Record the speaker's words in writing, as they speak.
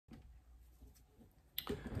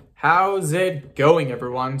How's it going,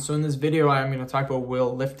 everyone? So in this video, I'm going to talk about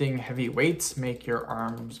will lifting heavy weights make your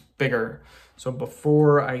arms bigger. So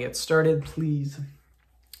before I get started, please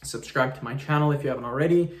subscribe to my channel if you haven't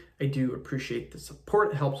already. I do appreciate the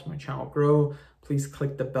support. It helps my channel grow. Please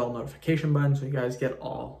click the bell notification button so you guys get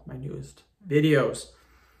all my newest videos.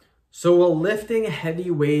 So will lifting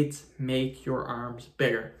heavy weights make your arms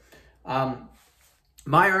bigger?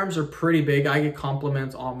 My arms are pretty big. I get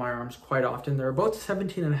compliments on my arms quite often. They're about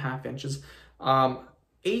 17.5 inches.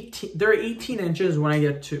 They're 18 inches when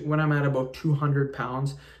I'm at about 200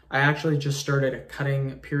 pounds. I actually just started a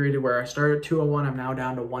cutting period where I started at 201. I'm now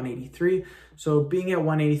down to 183. So being at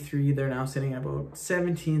 183, they're now sitting at about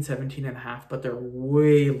 17.5, but they're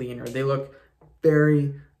way leaner. They look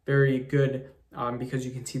very, very good because you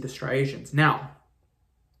can see the striations. Now,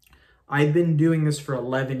 I've been doing this for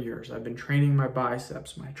 11 years. I've been training my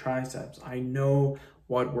biceps, my triceps. I know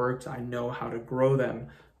what works. I know how to grow them.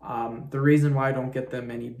 The reason why I don't get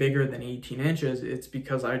them any bigger than 18 inches, it's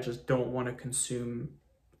because I just don't want to consume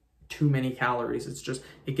too many calories.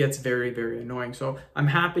 It gets very, very annoying. So I'm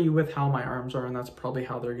happy with how my arms are, and that's probably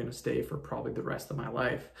how they're going to stay for probably the rest of my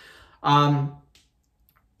life.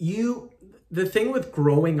 The thing with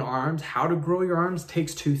growing arms, how to grow your arms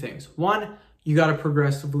takes two things. One, you got to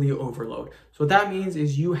progressively overload. So what that means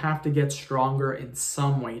is you have to get stronger in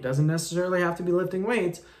some way. It doesn't necessarily have to be lifting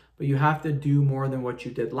weights, but you have to do more than what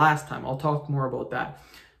you did last time. I'll talk more about that.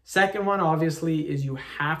 Second one, obviously, is you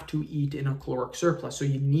have to eat in a caloric surplus. So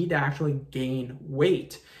you need to actually gain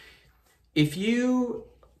weight. If you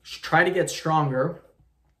try to get stronger,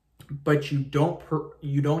 but you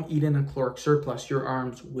don't eat in a caloric surplus, your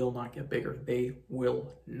arms will not get bigger. They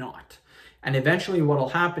will not. And eventually what will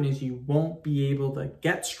happen is you won't be able to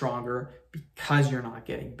get stronger because you're not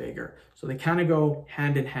getting bigger. So they kind of go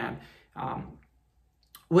hand in hand.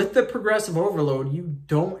 With the progressive overload, you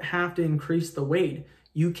don't have to increase the weight.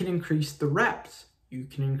 You can increase the reps. You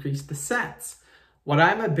can increase the sets. What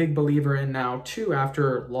I'm a big believer in now too,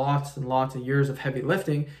 after lots and lots of years of heavy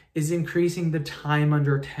lifting, is increasing the time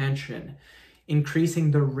under tension, increasing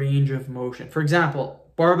the range of motion. For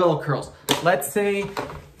example, barbell curls. Let's say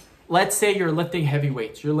you're lifting heavy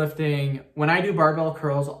weights. When I do barbell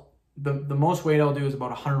curls, the most weight I'll do is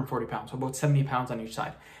about 140 pounds, so about 70 pounds on each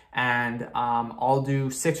side. And I'll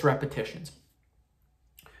do 6 repetitions.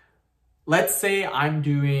 Let's say I'm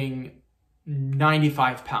doing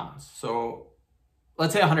 95 pounds. So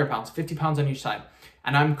let's say 100 pounds, 50 pounds on each side,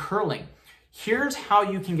 and I'm curling. Here's how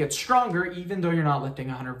you can get stronger even though you're not lifting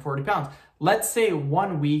 140 pounds. Let's say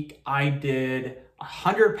 1 week I did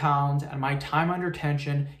 100 pounds and my time under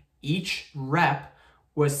tension, each rep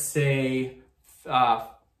was say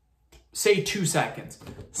 2 seconds.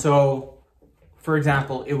 So for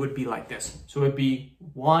example, it would be like this. So it would be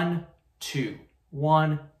 1, 2,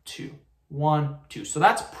 1, 2, 1, 2. So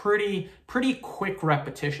that's pretty quick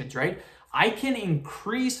repetitions, right? I can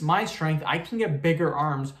increase my strength. I can get bigger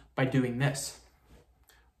arms by doing this.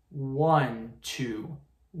 1, 2,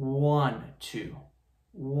 1, 2,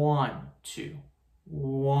 1, 2.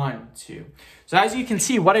 1, 2. So as you can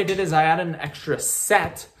see, what I did is I added an extra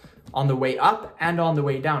set on the way up and on the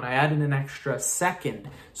way down. I added an extra second.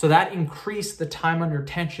 So that increased the time under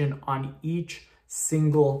tension on each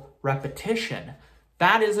single repetition.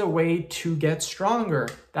 That is a way to get stronger.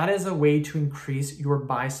 That is a way to increase your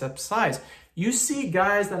bicep size. You see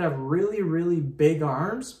guys that have really, really big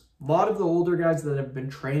arms. A lot of the older guys that have been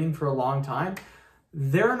training for a long time,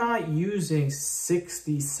 they're not using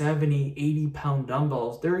 60, 70, 80 pound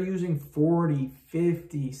dumbbells. They're using 40,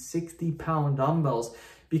 50, 60 pound dumbbells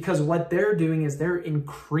because what they're doing is they're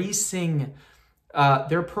increasing,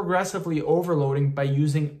 they're progressively overloading by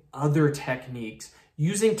using other techniques,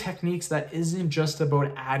 using techniques that isn't just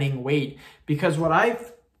about adding weight. Because what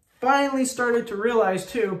I've finally started to realize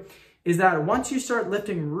too is that once you start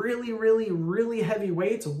lifting really, really, really heavy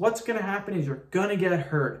weights, what's gonna happen is you're gonna get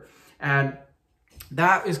hurt. And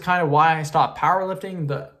that is kind of why I stopped powerlifting.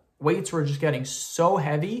 The weights were just getting so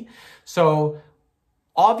heavy. So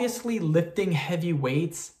obviously lifting heavy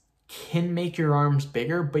weights can make your arms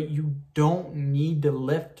bigger, but you don't need to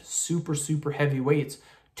lift super, super heavy weights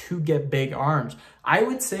to get big arms. I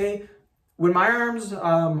would say when my arms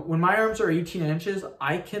are 18 inches,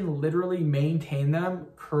 I can literally maintain them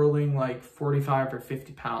curling like 45 or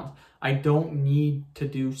 50 pounds. I don't need to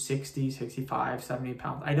do 60, 65, 70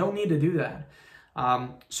 pounds. I don't need to do that.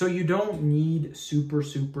 So you don't need super,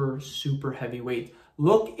 super, super heavy weights.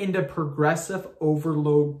 Look into progressive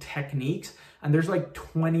overload techniques, and there's like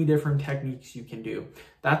 20 different techniques you can do.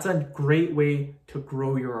 That's a great way to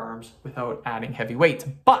grow your arms without adding heavy weights.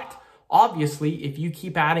 But Obviously, if you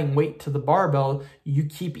keep adding weight to the barbell, you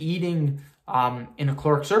keep eating in a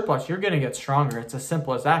caloric surplus, you're going to get stronger. It's as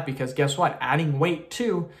simple as that, because guess what? Adding weight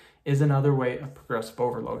too is another way of progressive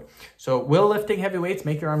overload. So will lifting heavy weights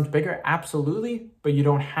make your arms bigger? Absolutely, but you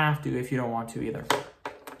don't have to if you don't want to either.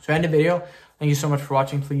 So end the video. Thank you so much for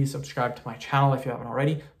watching. Please subscribe to my channel if you haven't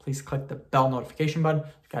already. Please click the bell notification button so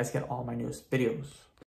you guys get all my newest videos.